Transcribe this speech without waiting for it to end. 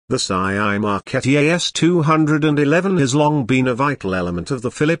The SIAI-Marchetti AS-211 has long been a vital element of the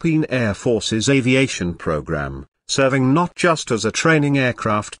Philippine Air Force's aviation program, serving not just as a training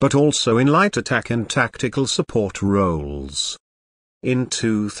aircraft but also in light attack and tactical support roles. In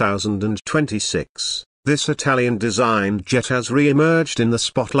 2026, this Italian-designed jet has re-emerged in the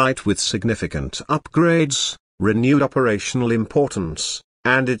spotlight with significant upgrades, renewed operational importance,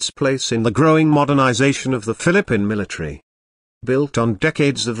 and its place in the growing modernization of the Philippine military. Built on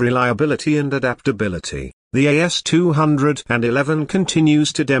decades of reliability and adaptability, the AS-211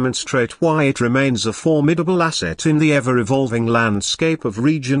 continues to demonstrate why it remains a formidable asset in the ever-evolving landscape of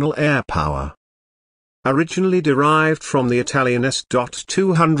regional air power. Originally derived from the Italian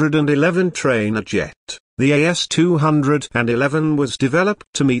S-211 trainer jet, the AS-211 was developed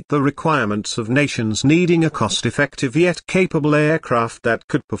to meet the requirements of nations needing a cost-effective yet capable aircraft that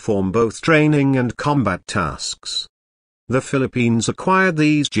could perform both training and combat tasks. The Philippines acquired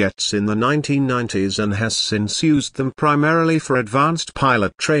these jets in the 1990s and has since used them primarily for advanced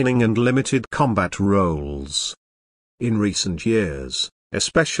pilot training and limited combat roles. In recent years,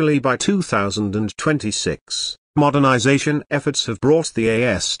 especially by 2026, modernization efforts have brought the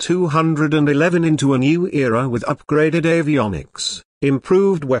AS-211 into a new era with upgraded avionics,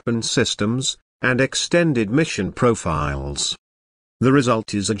 improved weapon systems, and extended mission profiles. The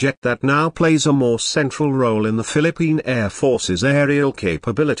result is a jet that now plays a more central role in the Philippine Air Force's aerial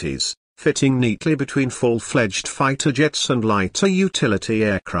capabilities, fitting neatly between full-fledged fighter jets and lighter utility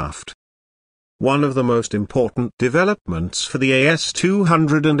aircraft. One of the most important developments for the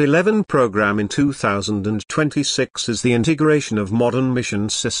AS-211 program in 2026 is the integration of modern mission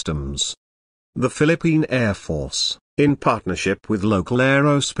systems. The Philippine Air Force, in partnership with local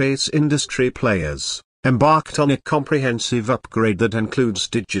aerospace industry players, embarked on a comprehensive upgrade that includes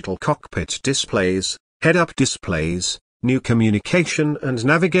digital cockpit displays, head-up displays, new communication and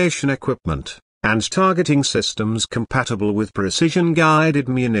navigation equipment, and targeting systems compatible with precision-guided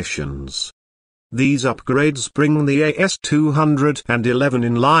munitions. These upgrades bring the AS-211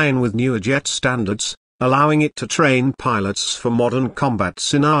 in line with newer jet standards, allowing it to train pilots for modern combat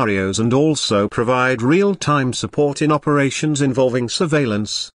scenarios and also provide real-time support in operations involving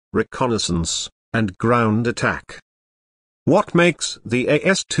surveillance, reconnaissance, and ground attack. What makes the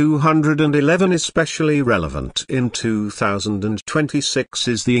AS-211 especially relevant in 2026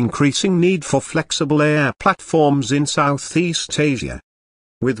 is the increasing need for flexible air platforms in Southeast Asia.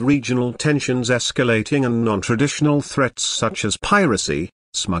 With regional tensions escalating and non-traditional threats such as piracy,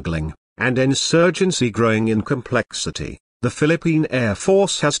 smuggling, and insurgency growing in complexity, the Philippine Air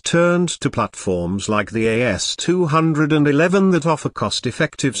Force has turned to platforms like the AS-211 that offer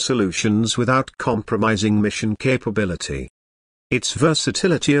cost-effective solutions without compromising mission capability. Its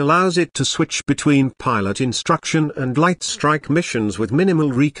versatility allows it to switch between pilot instruction and light strike missions with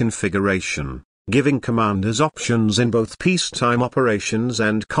minimal reconfiguration, giving commanders options in both peacetime operations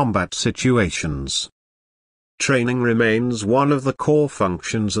and combat situations. Training remains one of the core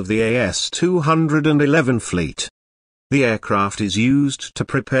functions of the AS-211 fleet. The aircraft is used to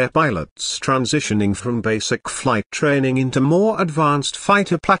prepare pilots transitioning from basic flight training into more advanced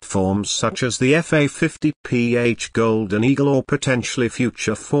fighter platforms such as the FA-50PH Golden Eagle or potentially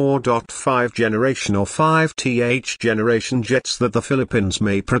future 4.5 generation or 5TH generation jets that the Philippines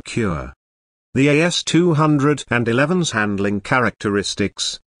may procure. The AS-211's handling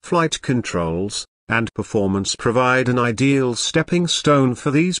characteristics, flight controls, and performance provide an ideal stepping stone for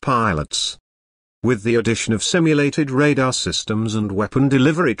these pilots. With the addition of simulated radar systems and weapon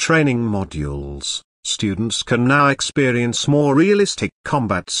delivery training modules, students can now experience more realistic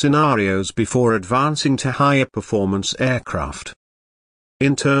combat scenarios before advancing to higher performance aircraft.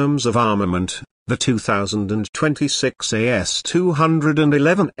 In terms of armament, the 2026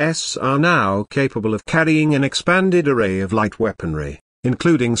 AS-211s are now capable of carrying an expanded array of light weaponry,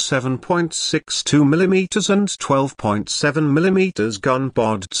 including 7.62mm and 12.7mm gun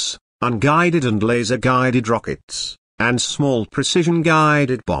pods, unguided and laser-guided rockets, and small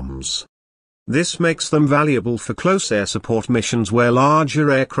precision-guided bombs. This makes them valuable for close air support missions where larger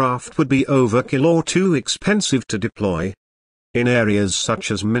aircraft would be overkill or too expensive to deploy. In areas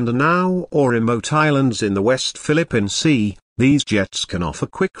such as Mindanao or remote islands in the West Philippine Sea, these jets can offer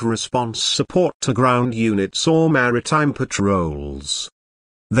quick response support to ground units or maritime patrols.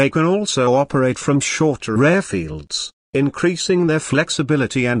 They can also operate from shorter airfields, increasing their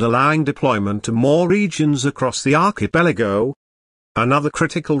flexibility and allowing deployment to more regions across the archipelago. Another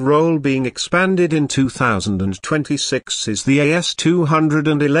critical role being expanded in 2026 is the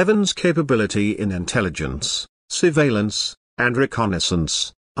AS-211's capability in intelligence, surveillance, and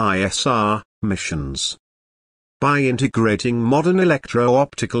reconnaissance, ISR, missions. By integrating modern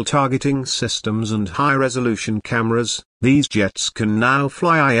electro-optical targeting systems and high-resolution cameras, these jets can now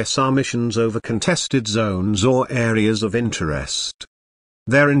fly ISR missions over contested zones or areas of interest.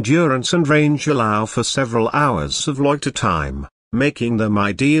 Their endurance and range allow for several hours of loiter time, making them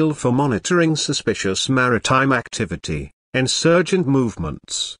ideal for monitoring suspicious maritime activity, insurgent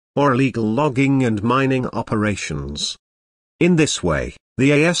movements, or illegal logging and mining operations. In this way,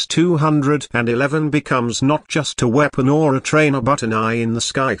 the AS-211 becomes not just a weapon or a trainer but an eye in the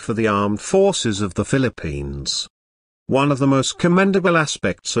sky for the armed forces of the Philippines. One of the most commendable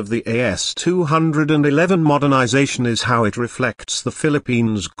aspects of the AS-211 modernization is how it reflects the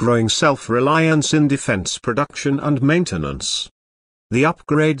Philippines' growing self-reliance in defense production and maintenance. The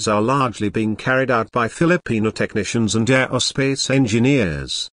upgrades are largely being carried out by Filipino technicians and aerospace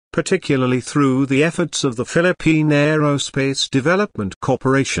engineers, particularly through the efforts of the Philippine Aerospace Development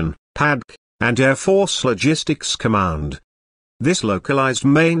Corporation, PADC, and Air Force Logistics Command. This localized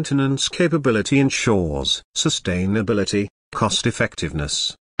maintenance capability ensures sustainability,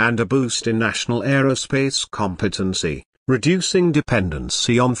 cost-effectiveness, and a boost in national aerospace competency, reducing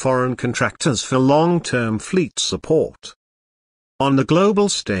dependency on foreign contractors for long-term fleet support. On the global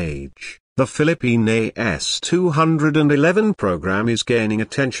stage, the Philippine AS-211 program is gaining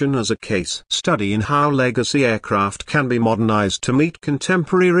attention as a case study in how legacy aircraft can be modernized to meet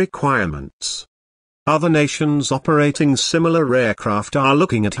contemporary requirements. Other nations operating similar aircraft are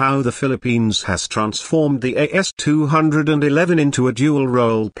looking at how the Philippines has transformed the AS-211 into a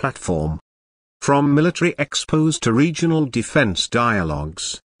dual-role platform. From military expos to regional defense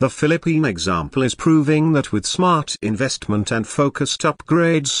dialogues, the Philippine example is proving that with smart investment and focused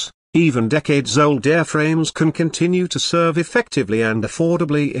upgrades, even decades-old airframes can continue to serve effectively and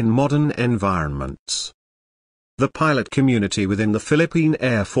affordably in modern environments. The pilot community within the Philippine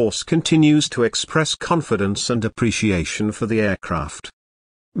Air Force continues to express confidence and appreciation for the aircraft.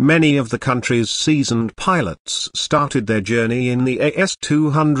 Many of the country's seasoned pilots started their journey in the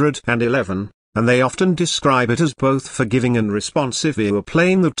AS-211, and they often describe it as both forgiving and responsive, a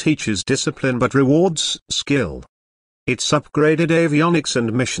plane that teaches discipline but rewards skill. Its upgraded avionics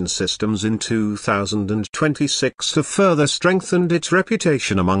and mission systems in 2026 have further strengthened its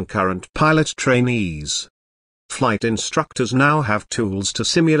reputation among current pilot trainees. Flight instructors now have tools to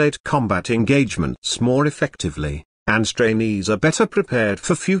simulate combat engagements more effectively, and trainees are better prepared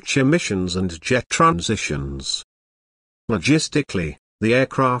for future missions and jet transitions. Logistically, the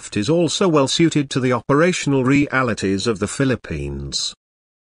aircraft is also well suited to the operational realities of the Philippines.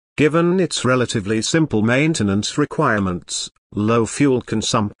 Given its relatively simple maintenance requirements, low fuel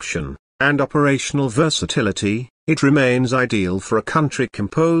consumption, and operational versatility, it remains ideal for a country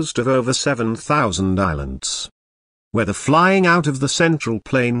composed of over 7,000 islands. Whether flying out of the central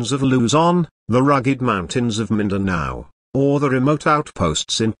plains of Luzon, the rugged mountains of Mindanao, or the remote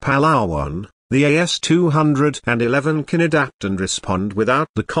outposts in Palawan, the AS-211 can adapt and respond without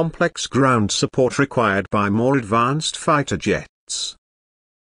the complex ground support required by more advanced fighter jets.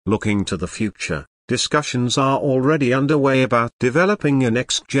 Looking to the future, discussions are already underway about developing a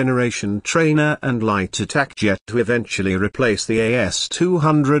next-generation trainer and light attack jet to eventually replace the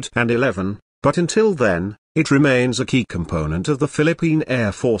AS-211, but until then, it remains a key component of the Philippine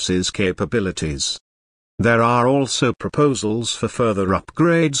Air Force's capabilities. There are also proposals for further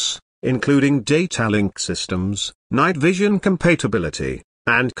upgrades, including data link systems, night vision compatibility,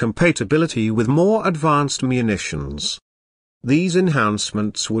 and compatibility with more advanced munitions. These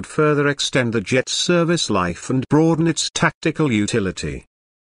enhancements would further extend the jet's service life and broaden its tactical utility.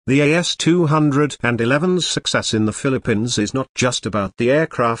 The AS-211's success in the Philippines is not just about the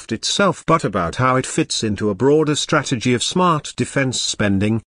aircraft itself but about how it fits into a broader strategy of smart defense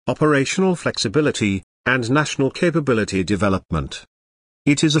spending, operational flexibility, and national capability development.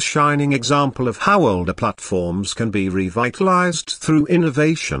 It is a shining example of how older platforms can be revitalized through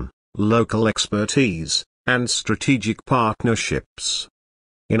innovation, local expertise, and strategic partnerships.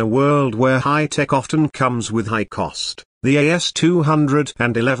 In a world where high-tech often comes with high cost, the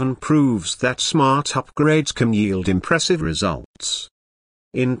AS-211 proves that smart upgrades can yield impressive results.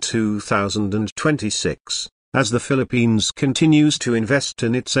 In 2026, as the Philippines continues to invest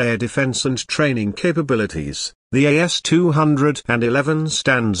in its air defense and training capabilities, the AS-211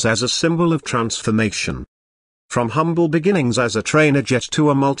 stands as a symbol of transformation. From humble beginnings as a trainer jet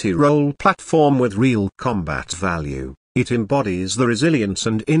to a multi-role platform with real combat value, it embodies the resilience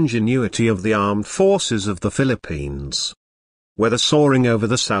and ingenuity of the armed forces of the Philippines. Whether soaring over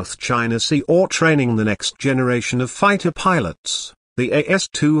the South China Sea or training the next generation of fighter pilots, the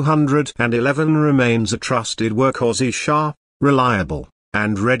AS-211 remains a trusted workhorse, sharp, reliable,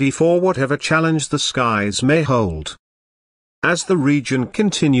 and ready for whatever challenge the skies may hold. As the region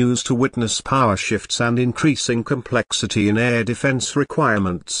continues to witness power shifts and increasing complexity in air defense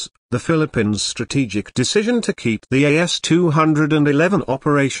requirements, the Philippines' strategic decision to keep the AS-211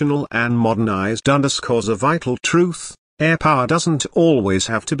 operational and modernized underscores a vital truth: air power doesn't always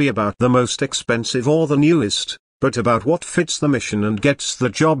have to be about the most expensive or the newest, but about what fits the mission and gets the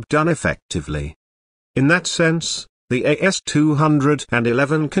job done effectively. In that sense, the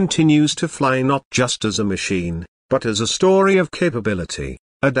AS-211 continues to fly not just as a machine, but as a story of capability,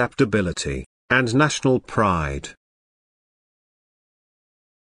 adaptability, and national pride.